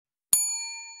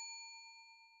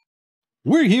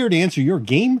We're here to answer your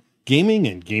game, gaming,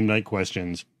 and game night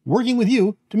questions, working with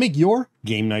you to make your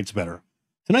game nights better.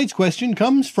 Tonight's question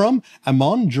comes from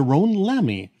Ammon Jerome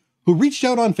Lamy, who reached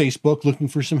out on Facebook looking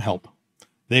for some help.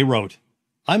 They wrote,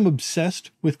 I'm obsessed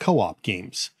with co-op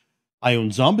games. I own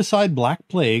Zombicide Black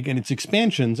Plague and its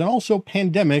expansions, and also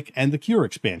Pandemic and the Cure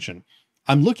expansion.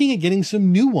 I'm looking at getting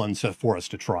some new ones for us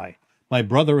to try. My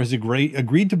brother has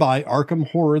agreed to buy Arkham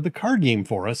Horror the card game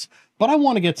for us, but I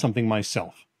want to get something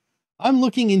myself. I'm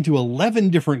looking into 11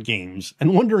 different games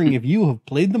and wondering if you have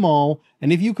played them all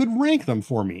and if you could rank them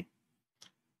for me.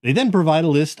 They then provide a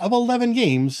list of 11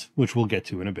 games, which we'll get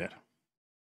to in a bit.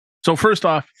 So first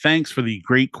off, thanks for the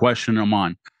great question,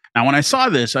 Ammon. Now, when I saw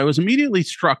this, I was immediately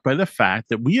struck by the fact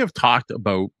that we have talked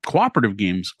about cooperative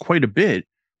games quite a bit.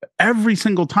 Every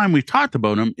single time we've talked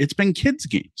about them, it's been kids'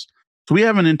 games. So we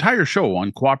have an entire show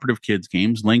on cooperative kids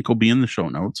games. Link will be in the show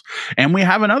notes. And we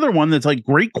have another one that's like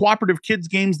great cooperative kids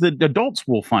games that adults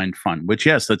will find fun, which,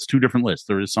 yes, that's two different lists.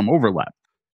 There is some overlap.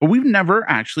 But we've never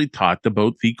actually talked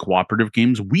about the cooperative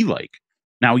games we like.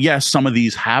 Now, yes, some of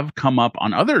these have come up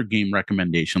on other game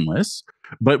recommendation lists,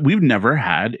 but we've never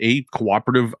had a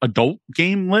cooperative adult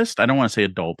game list. I don't want to say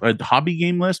adult, a hobby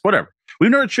game list, whatever.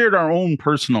 We've never shared our own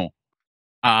personal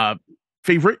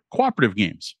favorite cooperative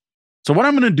games. So what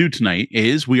I'm going to do tonight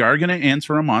is we are going to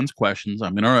answer Ammon's questions.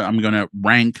 I'm going to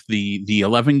rank the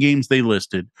 11 games they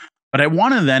listed, but I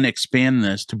want to then expand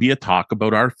this to be a talk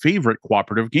about our favorite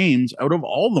cooperative games out of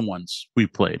all the ones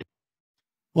we've played.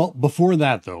 Well, before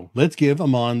that, though, let's give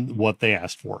Ammon what they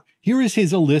asked for. Here is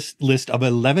his list of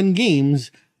 11 games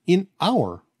in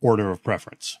our order of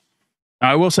preference.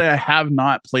 I will say I have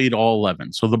not played all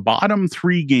 11. So the bottom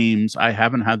 3 games I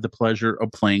haven't had the pleasure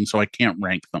of playing, so I can't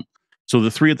rank them. So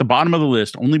the 3 at the bottom of the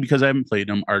list, only because I haven't played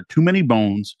them, are Too Many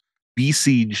Bones,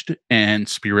 Besieged, and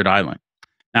Spirit Island.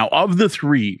 Now, of the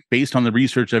 3, based on the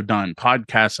research I've done,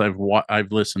 podcasts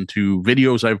I've listened to,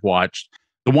 videos I've watched,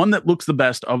 the one that looks the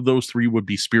best of those 3 would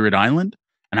be Spirit Island.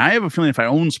 And I have a feeling if I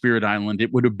owned Spirit Island,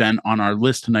 it would have been on our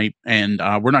list tonight. And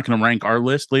we're not going to rank our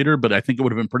list later, but I think it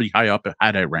would have been pretty high up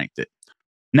had I ranked it.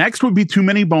 Next would be Too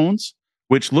Many Bones,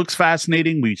 which looks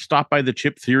fascinating. We stopped by the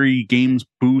Chip Theory Games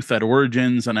booth at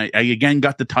Origins, and I again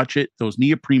got to touch it. Those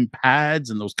neoprene pads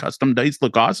and those custom dice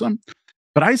look awesome.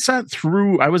 But I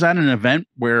was at an event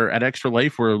at Extra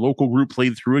Life where a local group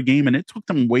played through a game, and it took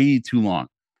them way too long.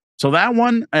 So that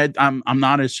one, I'm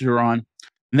not as sure on.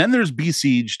 And then there's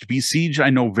Besieged. Besieged, I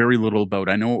know very little about.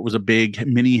 I know it was a big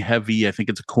mini heavy, I think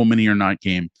it's a co-mini or not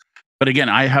game. But again,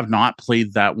 I have not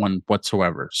played that one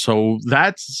whatsoever. So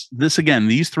that's this again,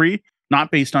 these 3, not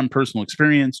based on personal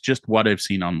experience, just what I've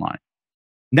seen online.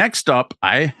 Next up,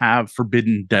 I have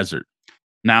Forbidden Desert.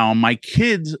 Now, my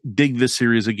kids dig this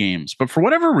series of games, but for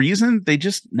whatever reason, they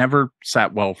just never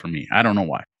sat well for me. I don't know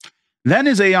why. Then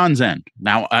is Aeon's End.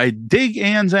 Now, I dig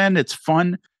Aeon's End. It's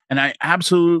fun, and I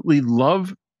absolutely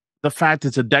love the fact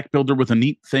it's a deck builder with a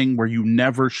neat thing where you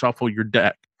never shuffle your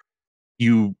deck.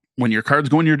 When your cards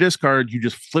go in your discard, you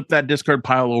just flip that discard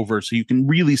pile over so you can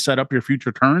really set up your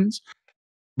future turns.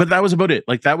 But that was about it.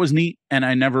 Like, that was neat, and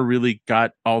I never really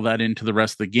got all that into the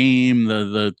rest of the game.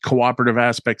 The cooperative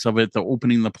aspects of it, the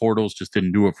opening the portals just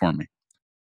didn't do it for me.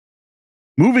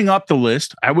 Moving up the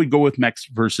list, I would go with Mechs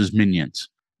versus Minions.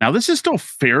 Now, this is still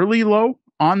fairly low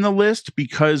on the list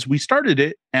because we started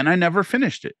it and I never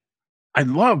finished it. I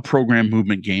love program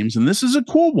movement games, and this is a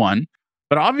cool one,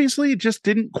 but obviously it just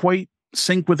didn't quite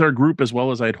sync with our group as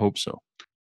well as I'd hoped so.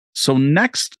 So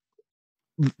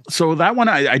that one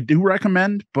I do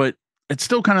recommend, but it's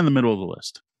still kind of in the middle of the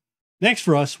list. Next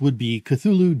for us would be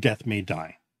Cthulhu Death May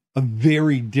Die, a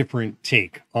very different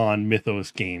take on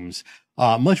Mythos games.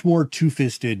 Much more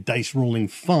two-fisted dice rolling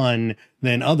fun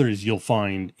than others you'll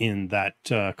find in that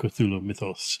Cthulhu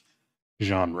Mythos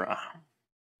genre.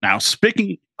 Now,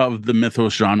 speaking of the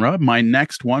Mythos genre, my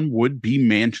next one would be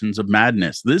Mansions of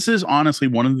Madness. This is honestly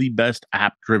one of the best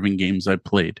app-driven games I've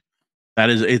played.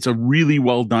 It's a really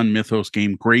well done Mythos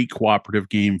game, great cooperative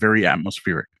game, very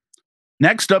atmospheric.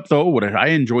 Next up, though, what I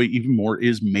enjoy even more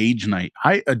is Mage Knight.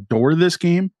 I adore this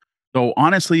game, though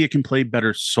honestly, it can play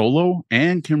better solo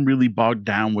and can really bog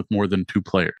down with more than 2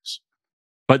 players.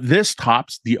 But this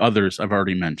tops the others I've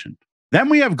already mentioned. Then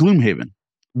we have Gloomhaven,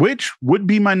 which would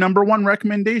be my number 1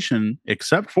 recommendation,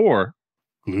 except for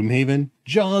Gloomhaven,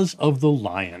 Jaws of the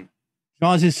Lion.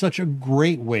 Jaws is such a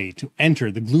great way to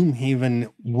enter the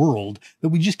Gloomhaven world that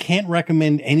we just can't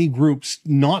recommend any groups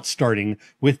not starting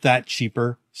with that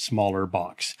cheaper, smaller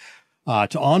box.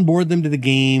 To onboard them to the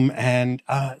game and,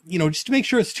 just to make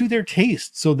sure it's to their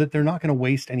taste so that they're not going to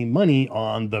waste any money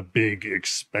on the big,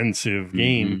 expensive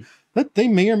game that they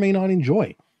may or may not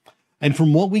enjoy. And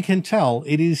from what we can tell,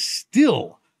 it is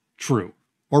still true,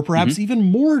 or perhaps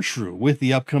even more true with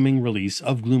the upcoming release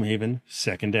of Gloomhaven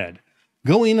 2nd Ed.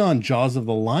 Go in on Jaws of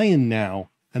the Lion now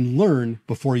and learn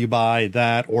before you buy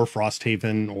that or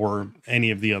Frosthaven or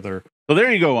any of the other. So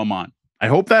there you go, Ammon. I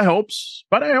hope that helps,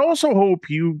 but I also hope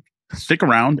you stick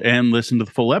around and listen to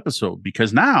the full episode,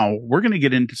 because now we're going to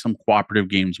get into some cooperative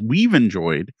games we've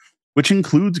enjoyed, which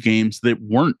includes games that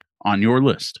weren't on your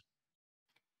list.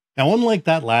 Now, unlike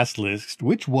that last list,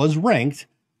 which was ranked,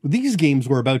 these games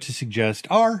we're about to suggest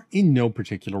are in no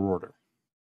particular order.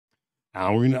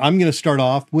 Now, I'm going to start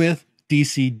off with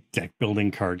DC deck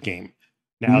building card game.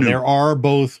 Now, there are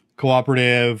both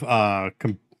cooperative,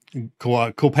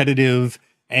 competitive,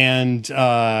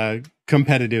 and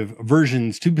competitive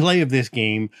versions to play of this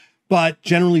game, but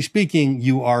generally speaking,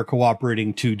 you are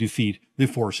cooperating to defeat the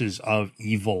forces of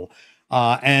evil.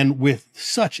 And with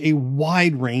such a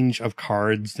wide range of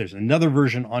cards, there's another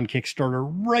version on Kickstarter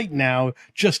right now,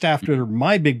 just after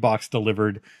my big box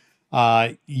delivered.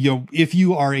 If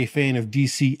you are a fan of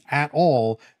DC at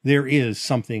all, there is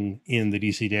something in the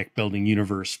DC deck building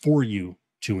universe for you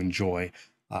to enjoy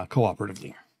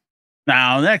cooperatively.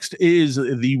 Now, next is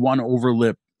the one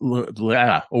overlap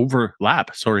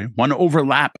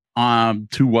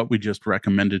to what we just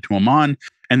recommended to Ammon,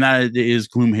 and that is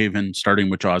Gloomhaven, starting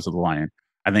with Jaws of the Lion.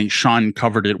 I think Sean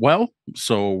covered it well,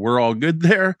 so we're all good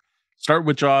there. Start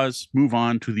with Jaws, move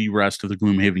on to the rest of the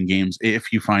Gloomhaven games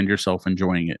if you find yourself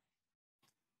enjoying it.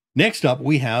 Next up,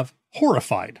 we have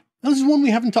Horrified. Now, this is one we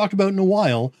haven't talked about in a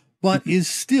while, but is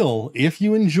still, if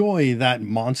you enjoy that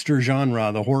monster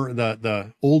genre,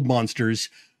 the old monsters,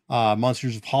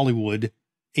 monsters of Hollywood,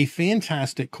 a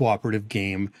fantastic cooperative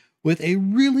game with a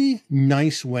really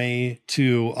nice way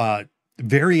to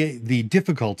vary the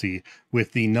difficulty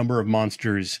with the number of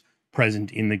monsters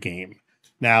present in the game.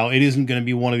 Now, it isn't going to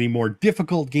be one of the more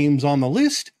difficult games on the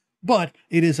list, but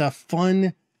it is a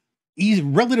fun,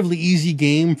 relatively easy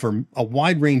game for a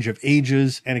wide range of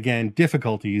ages, and again,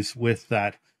 difficulties with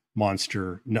that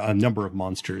number of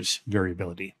monsters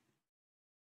variability.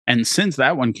 And since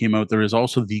that one came out, there is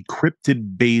also the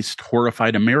cryptid-based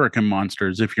Horrified American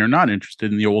Monsters, if you're not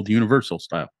interested in the old Universal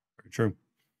style. Very true.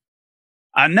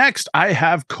 Next, I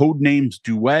have Codenames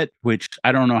Duet, which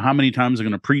I don't know how many times I'm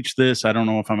going to preach this. I don't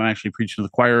know if I'm actually preaching to the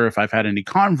choir, if I've had any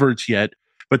converts yet,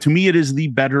 but to me, it is the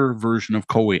better version of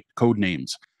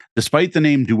Codenames. Despite the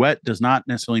name Duet does not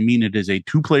necessarily mean it is a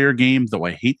two-player game, though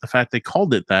I hate the fact they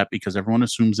called it that because everyone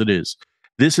assumes it is.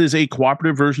 This is a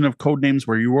cooperative version of Codenames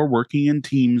where you are working in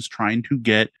teams trying to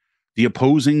get the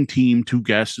opposing team to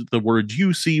guess the words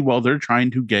you see while they're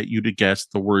trying to get you to guess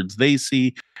the words they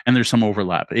see, and there's some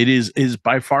overlap. It is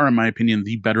by far, in my opinion,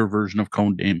 the better version of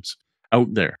Codenames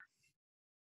out there.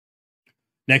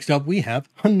 Next up, we have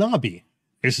Hanabi.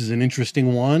 This is an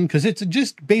interesting one because it's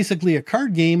just basically a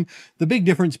card game. The big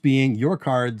difference being your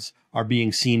cards are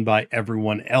being seen by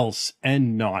everyone else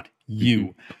and not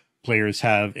you. Players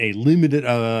have a limited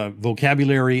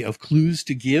vocabulary of clues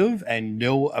to give, and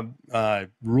no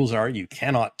rules are you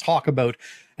cannot talk about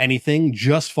anything,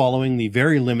 just following the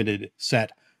very limited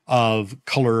set of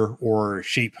color or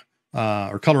shape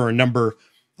or color or number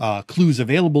clues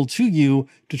available to you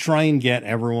to try and get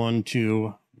everyone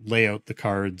to lay out the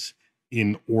cards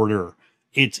in order.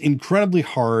 It's incredibly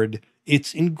hard.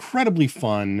 It's incredibly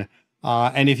fun.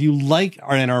 And if you like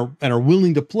and are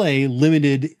willing to play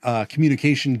limited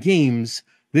communication games,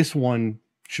 this one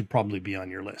should probably be on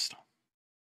your list.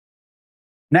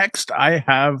 Next, I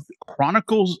have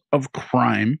Chronicles of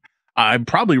Crime. I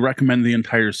probably recommend the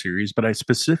entire series, but I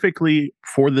specifically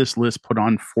for this list put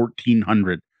on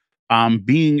 1400.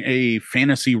 Being a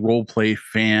fantasy roleplay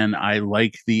fan, I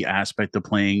like the aspect of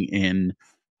playing in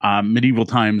medieval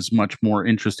times much more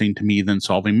interesting to me than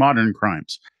solving modern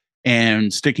crimes.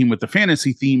 And sticking with the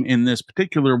fantasy theme in this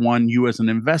particular one, you as an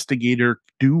investigator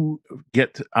do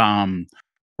get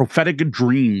prophetic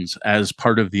dreams as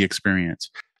part of the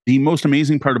experience. The most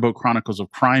amazing part about Chronicles of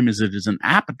Crime is it is an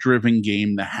app-driven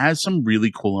game that has some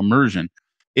really cool immersion.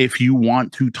 If you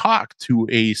want to talk to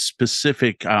a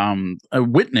specific a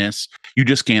witness, you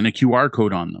just scan a QR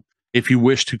code on them. If you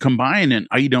wish to combine an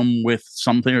item with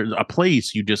something, a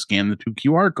place, you just scan the 2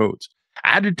 QR codes.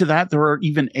 Added to that, there are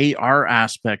even AR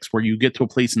aspects where you get to a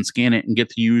place and scan it and get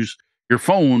to use your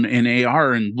phone in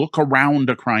AR and look around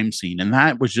a crime scene. And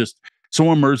that was just so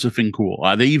immersive and cool.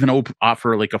 They even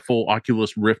offer like a full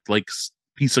Oculus Rift like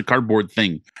piece of cardboard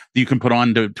thing that you can put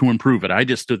on to improve it. I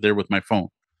just stood there with my phone.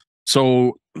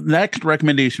 So next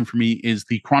recommendation for me is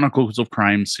the Chronicles of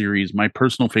Crime series, my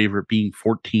personal favorite being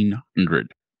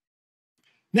 1400.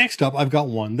 Next up, I've got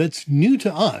one that's new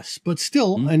to us, but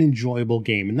still an enjoyable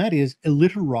game, and that is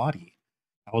Illiterati.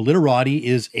 Literati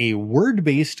is a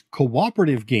word-based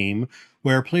cooperative game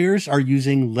where players are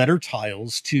using letter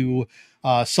tiles to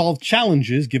solve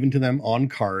challenges given to them on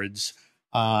cards.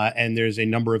 And there's a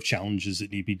number of challenges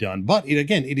that need to be done. But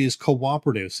it is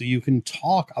cooperative, so you can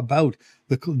talk about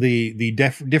the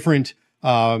different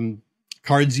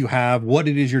cards you have, what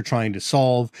it is you're trying to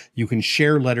solve. You can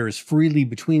share letters freely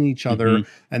between each other,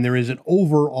 and there is an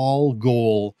overall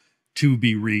goal to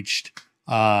be reached.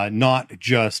 Not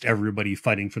just everybody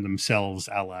fighting for themselves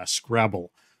a la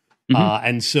Scrabble.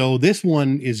 And so this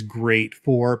one is great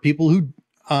for people who,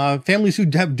 families who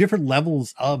have different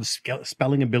levels of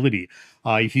spelling ability.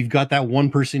 If you've got that one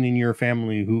person in your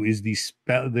family who is the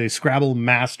Scrabble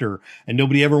master and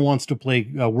nobody ever wants to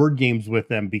play word games with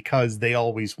them because they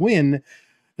always win,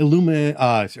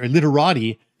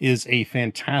 Literati is a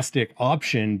fantastic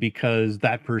option because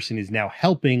that person is now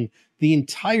helping the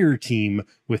entire team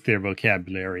with their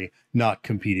vocabulary, not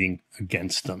competing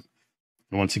against them.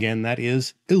 And once again, that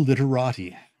is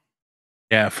Illiterati.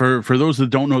 Yeah, for those that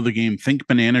don't know the game, think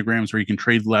bananagrams where you can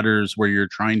trade letters where you're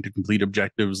trying to complete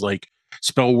objectives like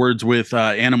spell words with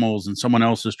animals and someone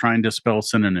else is trying to spell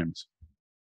synonyms.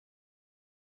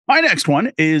 My next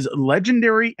one is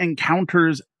Legendary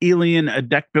Encounters Alien, a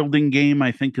deck building game,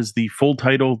 I think is the full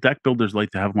title. Deck builders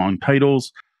like to have long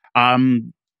titles.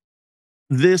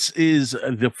 This is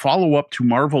the follow-up to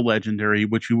Marvel Legendary,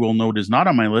 which you will note is not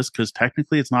on my list because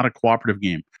technically it's not a cooperative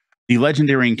game. The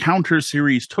Legendary Encounters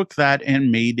series took that and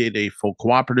made it a full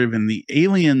cooperative, and the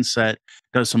Alien set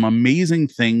does some amazing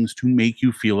things to make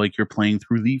you feel like you're playing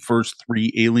through the first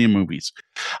 3 Alien movies,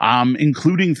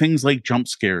 including things like jump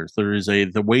scares. There is I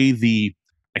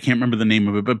can't remember the name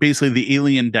of it, but basically the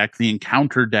Alien deck, the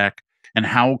Encounter deck, and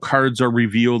how cards are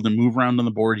revealed and move around on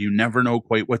the board. You never know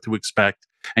quite what to expect.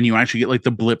 And you actually get like the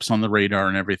blips on the radar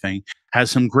and everything. Has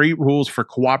some great rules for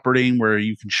cooperating where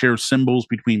you can share symbols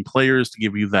between players to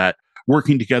give you that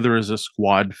working together as a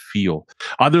squad feel.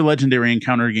 Other Legendary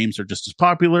Encounter games are just as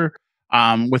popular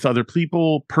with other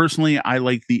people. Personally, I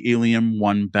like the Alien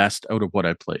one best out of what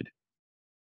I played.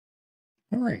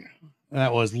 All right.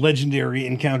 That was Legendary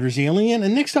Encounters Alien.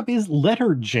 And next up is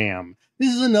Letter Jam.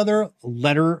 This is another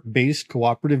letter-based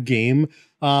cooperative game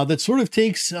that sort of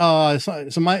takes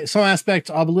some aspects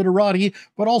of Literati,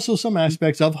 but also some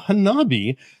aspects of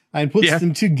Hanabi, and puts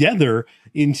them together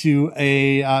into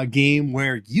a game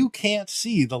where you can't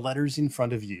see the letters in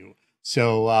front of you.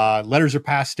 So letters are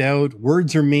passed out,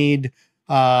 words are made,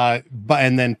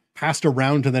 and then passed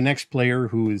around to the next player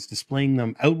who is displaying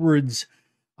them outwards,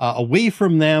 away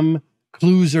from them.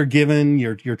 Clues are given.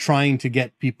 You're trying to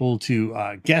get people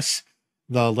to guess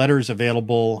the letters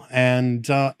available, and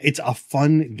it's a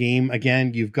fun game.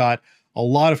 Again, you've got a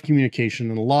lot of communication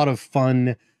and a lot of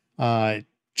fun,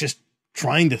 just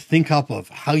trying to think up of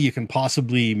how you can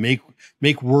possibly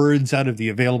make words out of the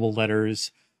available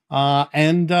letters.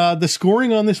 And the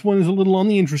scoring on this one is a little on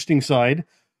the interesting side,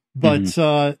 but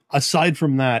aside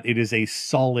from that, it is a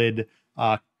solid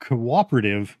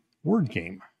cooperative word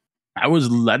game. That was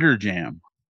Letter Jam.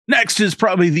 Next is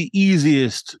probably the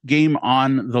easiest game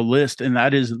on the list, and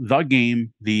that is The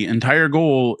Game. The entire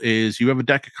goal is you have a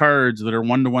deck of cards that are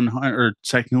 1 to 100, or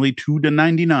technically 2 to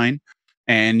 99,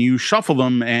 and you shuffle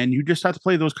them, and you just have to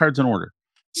play those cards in order.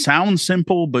 Sounds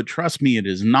simple, but trust me, it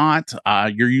is not.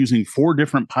 You're using 4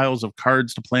 different piles of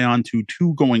cards to play on,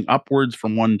 2 going upwards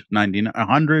from 1 to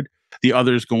 100, the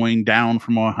others going down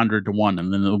from 100 to 1,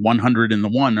 and then the 100 and the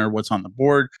 1 are what's on the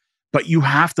board. But you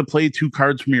have to play 2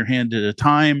 cards from your hand at a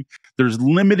time. There's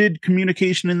limited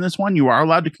communication in this one. You are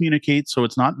allowed to communicate, so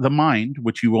it's not the mind,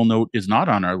 which you will note is not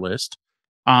on our list.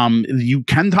 You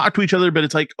can talk to each other, but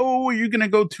it's like, oh, are you going to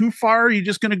go too far? Are you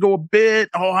just going to go a bit?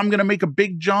 Oh, I'm going to make a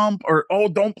big jump, or, oh,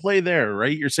 don't play there,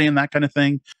 right? You're saying that kind of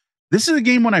thing. This is a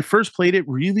game when I first played it,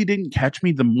 really didn't catch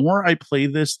me. The more I play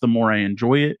this, the more I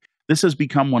enjoy it. This has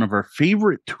become one of our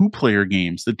favorite 2-player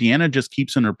games that Deanna just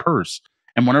keeps in her purse.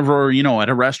 And whenever, at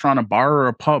a restaurant, a bar, or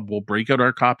a pub, we'll break out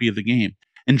our copy of the game.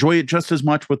 Enjoy it just as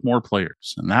much with more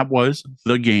players. And that was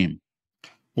The Game.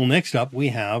 Well, next up, we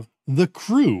have The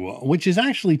Crew, which is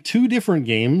actually 2 different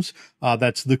games.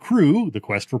 That's The Crew, The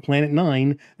Quest for Planet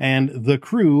 9, and The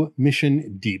Crew,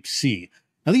 Mission Deep Sea.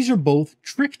 Now, these are both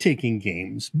trick-taking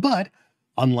games, but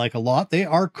unlike a lot, they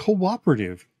are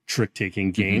cooperative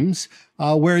trick-taking games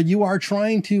where you are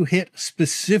trying to hit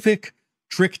specific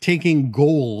trick-taking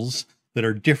goals that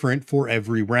are different for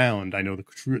every round. I know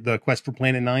the Quest for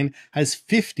Planet 9 has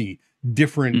 50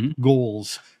 different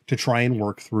goals to try and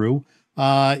work through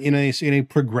in a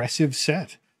progressive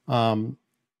set. And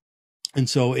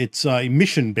so it's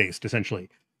mission-based, essentially.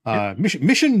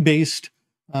 Mission-based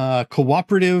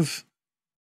cooperative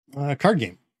card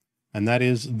game. and that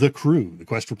is The Crew, The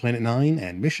Quest for Planet 9,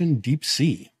 and Mission Deep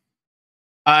Sea.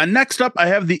 Next up, I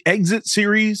have the Exit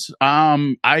series.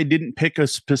 I didn't pick a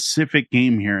specific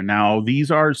game here. Now,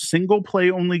 these are single play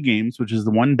only games, which is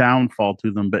the one downfall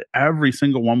to them, but every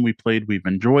single one we played, we've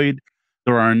enjoyed.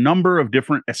 There are a number of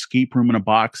different escape room in a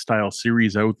box style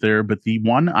series out there, but the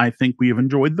one I think we have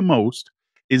enjoyed the most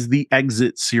is the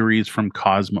Exit series from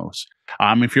Cosmos.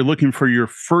 If you're looking for your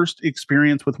first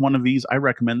experience with one of these, I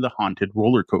recommend the Haunted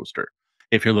Roller Coaster.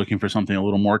 If you're looking for something a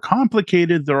little more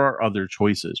complicated, there are other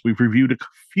choices. We've reviewed a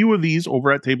few of these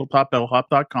over at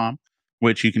tabletopbellhop.com,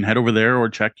 which you can head over there or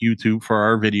check YouTube for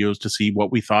our videos to see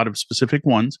what we thought of specific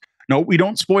ones. No, we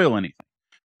don't spoil anything.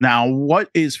 Now, what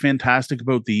is fantastic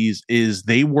about these is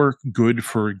they work good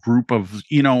for a group of,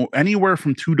 anywhere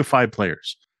from 2 to 5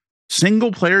 players.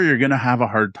 Single player, you're going to have a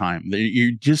hard time.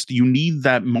 You need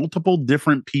that multiple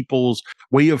different people's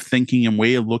way of thinking and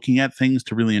way of looking at things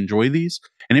to really enjoy these.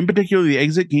 And in particular, the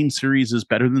Exit game series is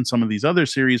better than some of these other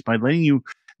series by letting you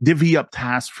divvy up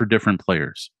tasks for different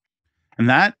players. And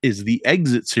that is the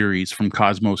Exit series from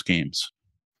Cosmos Games.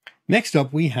 Next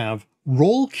up, we have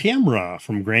Roll Camera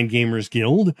from Grand Gamers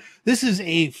Guild. This is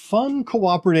a fun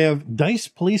cooperative dice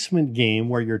placement game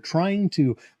where you're trying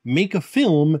to make a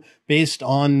film based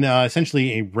on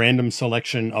essentially a random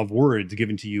selection of words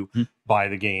given to you by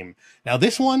the game. Now,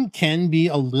 this one can be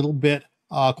a little bit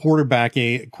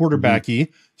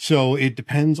quarterbacky, so it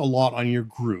depends a lot on your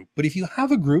group. But if you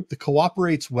have a group that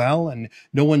cooperates well and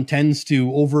no one tends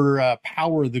to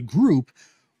overpower the group,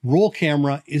 Roll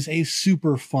Camera is a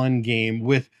super fun game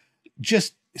with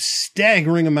just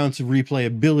staggering amounts of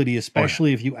replayability,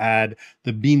 especially if you add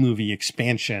the B-movie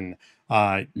expansion.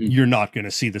 You're not going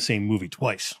to see the same movie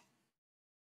twice.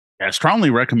 I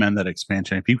strongly recommend that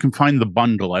expansion. If you can find the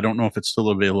bundle, I don't know if it's still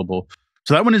available.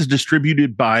 So that one is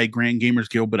distributed by Grand Gamers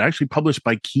Guild, but actually published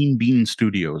by Keen Bean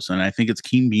Studios. And I think it's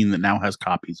Keen Bean that now has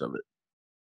copies of it.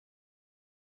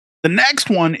 The next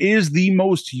one is the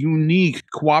most unique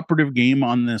cooperative game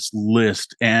on this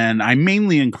list, and I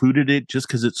mainly included it just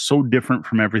because it's so different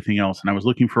from everything else, and I was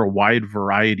looking for a wide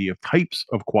variety of types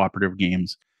of cooperative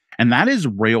games, and that is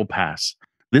Rail Pass.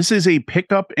 This is a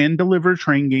pick up and deliver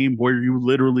train game where you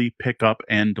literally pick up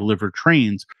and deliver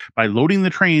trains by loading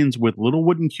the trains with little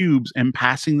wooden cubes and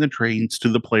passing the trains to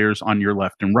the players on your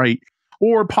left and right,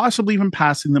 or possibly even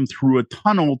passing them through a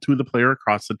tunnel to the player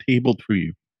across the table to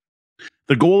you.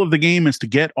 The goal of the game is to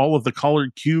get all of the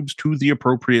colored cubes to the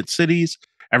appropriate cities.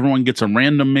 Everyone gets a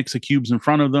random mix of cubes in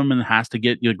front of them and has to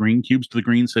get the green cubes to the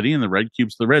green city and the red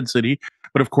cubes to the red city.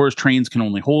 But of course, trains can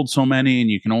only hold so many,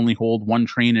 and you can only hold one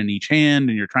train in each hand,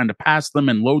 and you're trying to pass them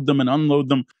and load them and unload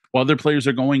them while other players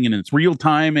are going, and it's real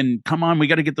time. And come on, we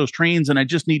got to get those trains, and I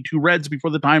just need 2 reds before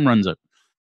the time runs out.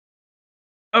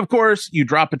 Of course, you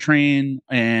drop a train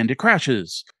and it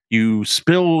crashes. You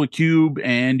spill a cube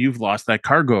and you've lost that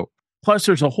cargo. Plus,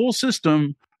 there's a whole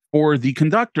system for the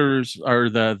conductors or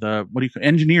the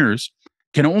engineers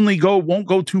won't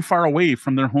go too far away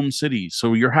from their home cities.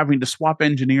 So you're having to swap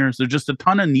engineers. There's just a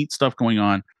ton of neat stuff going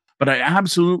on. But I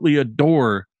absolutely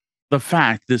adore the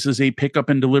fact this is a pick up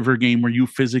and deliver game where you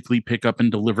physically pick up and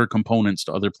deliver components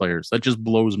to other players. That just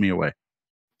blows me away.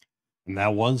 And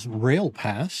that was Rail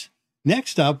Pass.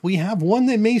 Next up, we have one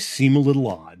that may seem a little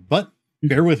odd, but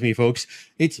bear with me, folks.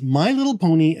 It's My Little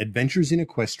Pony Adventures in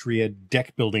Equestria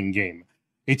deck building game.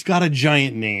 It's got a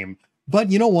giant name,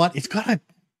 but you know what? It's got a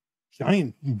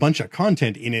giant bunch of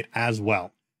content in it as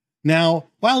well. Now,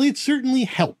 while it certainly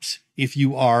helps if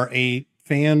you are a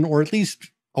fan or at least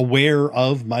aware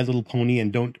of My Little Pony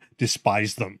and don't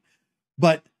despise them,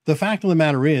 but the fact of the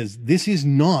matter is, this is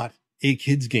not a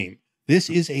kid's game. This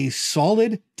is a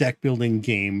solid deck building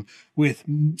game with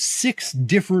 6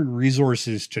 different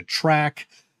resources to track,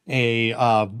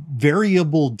 a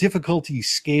variable difficulty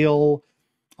scale.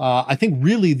 I think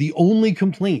really the only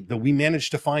complaint that we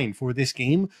managed to find for this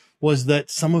game was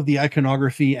that some of the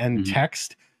iconography and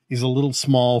text is a little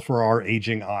small for our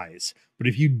aging eyes. But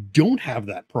if you don't have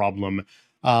that problem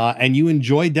and you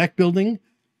enjoy deck building,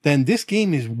 then this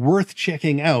game is worth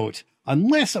checking out.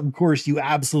 Unless, of course, you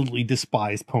absolutely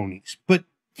despise ponies. But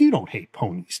you don't hate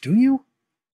ponies, do you?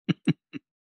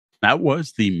 That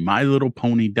was the My Little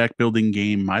Pony deck building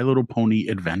game, My Little Pony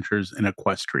Adventures in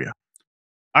Equestria.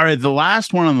 All right, the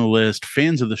last one on the list,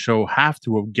 fans of the show have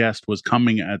to have guessed was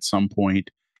coming at some point,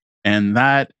 and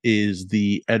that is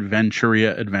the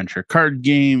Adventuria adventure card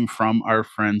game from our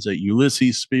friends at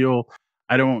Ulysses Spiel.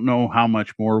 I don't know how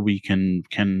much more we can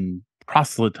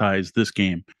proselytize this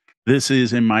game. This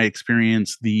is, in my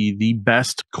experience, the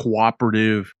best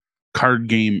cooperative card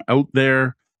game out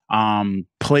there.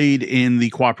 played in the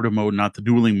cooperative mode, not the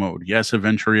dueling mode. Yes,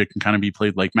 Aventuria can kind of be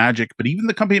played like Magic, but even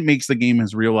the company that makes the game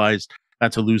has realized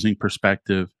that's a losing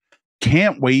perspective.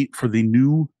 Can't wait for the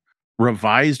new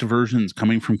revised versions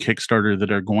coming from Kickstarter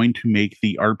that are going to make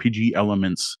the RPG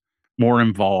elements more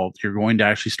involved. You're going to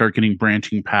actually start getting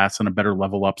branching paths and a better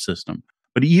level up system.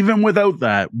 But even without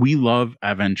that, we love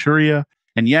Aventuria.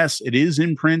 And yes, it is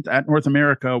in print at North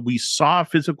America. We saw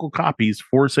physical copies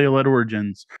for sale at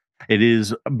Origins. It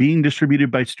is being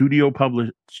distributed by Studio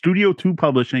 2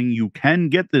 Publishing. You can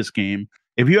get this game.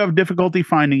 If you have difficulty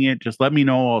finding it, just let me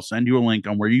know. I'll send you a link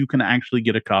on where you can actually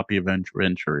get a copy of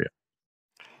Aventuria.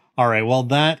 All right, well,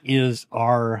 that is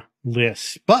our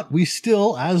list. But we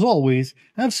still, as always,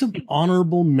 have some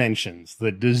honorable mentions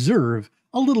that deserve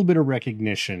a little bit of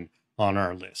recognition on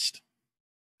our list.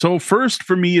 So first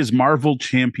for me is Marvel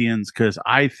Champions, because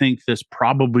I think this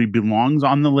probably belongs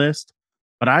on the list,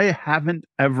 but I haven't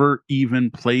ever even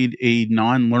played a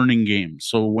non-learning game.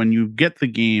 So when you get the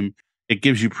game, it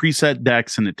gives you preset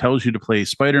decks and it tells you to play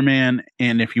Spider-Man.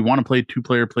 And if you want to play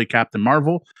two-player, play Captain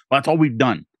Marvel. Well, that's all we've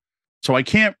done. So I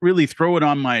can't really throw it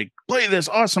on my play this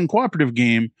awesome cooperative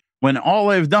game when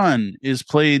all I've done is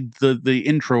played the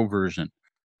intro version.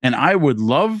 And I would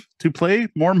love to play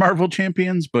more Marvel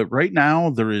Champions, but right now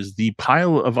there is the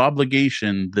pile of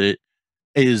obligation that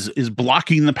is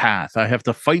blocking the path. I have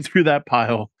to fight through that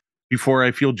pile before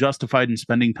I feel justified in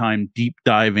spending time deep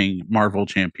diving Marvel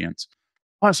Champions.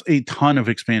 Plus a ton of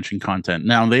expansion content.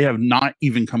 Now, they have not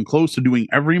even come close to doing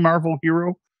every Marvel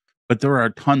hero, but there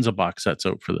are tons of box sets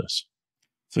out for this.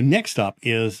 So next up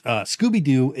is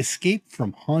Scooby-Doo Escape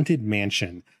from Haunted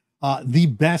Mansion, the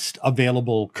best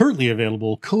currently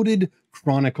available Coded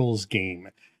Chronicles game.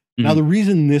 Mm-hmm. Now, the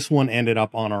reason this one ended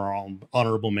up on our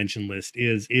honorable mention list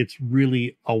is it's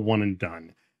really a one and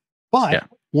done. But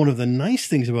one of the nice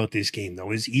things about this game,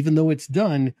 though, is even though it's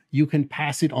done, you can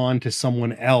pass it on to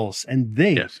someone else and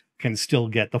they can still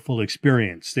get the full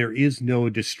experience. There is no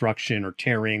destruction or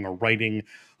tearing or writing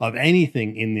of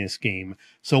anything in this game.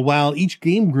 So while each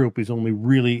game group is only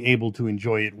really able to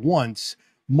enjoy it once,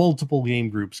 multiple game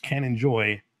groups can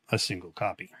enjoy a single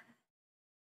copy.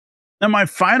 Now, my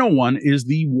final one is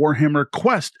the Warhammer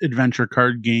Quest adventure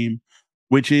card game,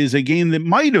 which is a game that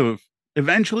might have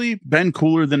eventually been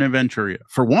cooler than Aventuria.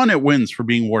 For one, it wins for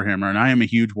being Warhammer, and I am a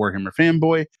huge Warhammer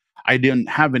fanboy. I didn't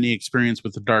have any experience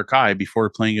with the Dark Eye before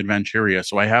playing Aventuria,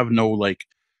 so I have no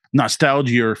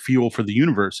nostalgia or feel for the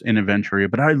universe in Aventuria,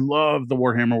 but I love the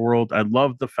Warhammer world. I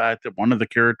love the fact that one of the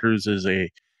characters is a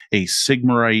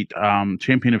Sigmarite,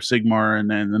 champion of Sigmar, and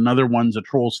then another one's a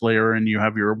troll slayer, and you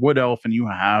have your wood elf and you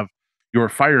have your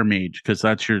fire mage, because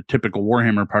that's your typical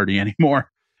Warhammer party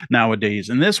anymore nowadays.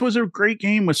 And this was a great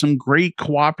game with some great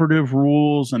cooperative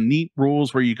rules and neat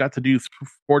rules where you got to do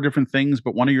 4 different things,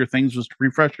 but one of your things was to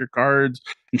refresh your cards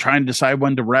and try and decide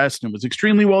when to rest. And it was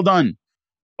extremely well done.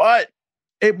 But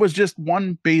it was just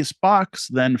one base box.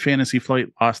 Then Fantasy Flight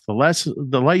lost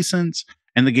the license,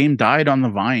 and the game died on the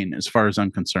vine, as far as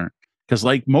I'm concerned. Because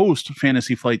like most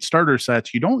Fantasy Flight starter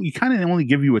sets, you kind of only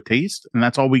give you a taste, and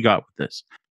that's all we got with this.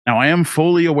 Now, I am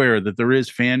fully aware that there is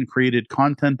fan-created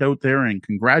content out there, and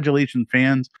congratulations,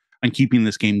 fans, on keeping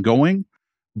this game going.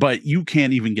 But you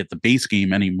can't even get the base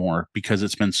game anymore because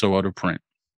it's been so out of print.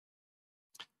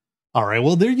 All right,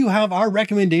 well, there you have our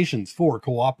recommendations for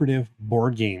cooperative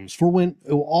board games for when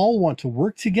you all want to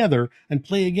work together and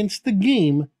play against the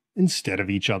game instead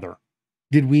of each other.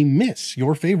 Did we miss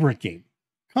your favorite game?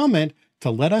 Comment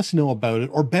to let us know about it,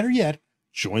 or better yet,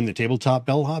 join the Tabletop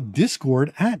Bellhop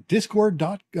Discord at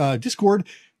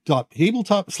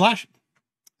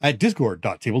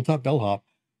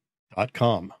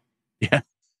discord.tabletopbellhop.com. Yeah.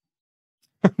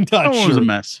 That was a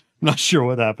mess. I'm not sure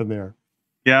what happened there.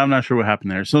 Yeah, I'm not sure what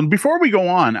happened there. So before we go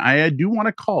on, I do want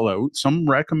to call out some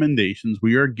recommendations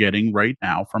we are getting right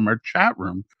now from our chat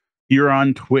room here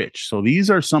on Twitch. So these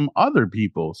are some other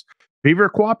people's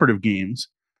favorite cooperative games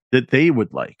that they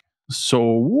would like.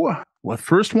 So the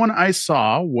first one I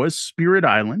saw was Spirit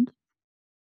Island.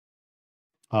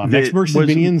 Max versus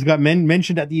Minions got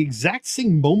mentioned at the exact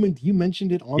same moment you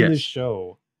mentioned it on this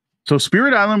show. So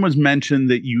Spirit Island was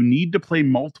mentioned that you need to play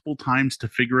multiple times to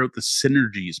figure out the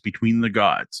synergies between the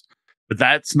gods. But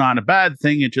that's not a bad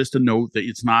thing. It's just a note that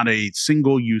it's not a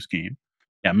single use game.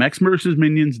 Yeah, Mech vs.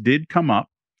 Minions did come up.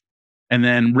 And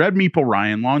then Red Meeple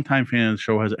Ryan, longtime fan of the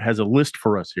show, has a list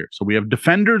for us here. So we have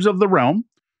Defenders of the Realm,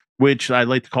 which I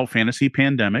like to call Fantasy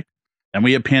Pandemic. Then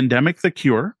we have Pandemic the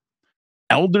Cure.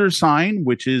 Elder Sign,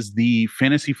 which is the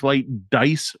Fantasy Flight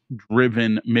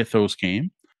dice-driven Mythos game.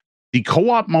 The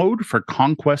co-op mode for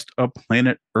Conquest of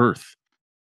Planet Earth.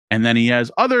 And then he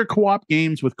has other co-op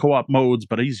games with co-op modes,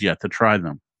 but he's yet to try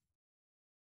them.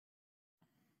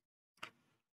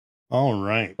 All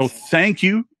right. So thank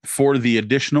you for the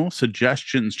additional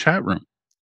suggestions, chat room.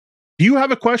 Do you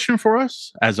have a question for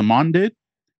us, as Ammon did?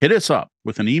 Hit us up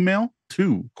with an email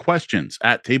to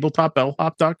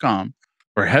questions@tabletopbellhop.com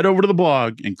or head over to the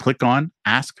blog and click on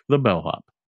Ask the Bellhop.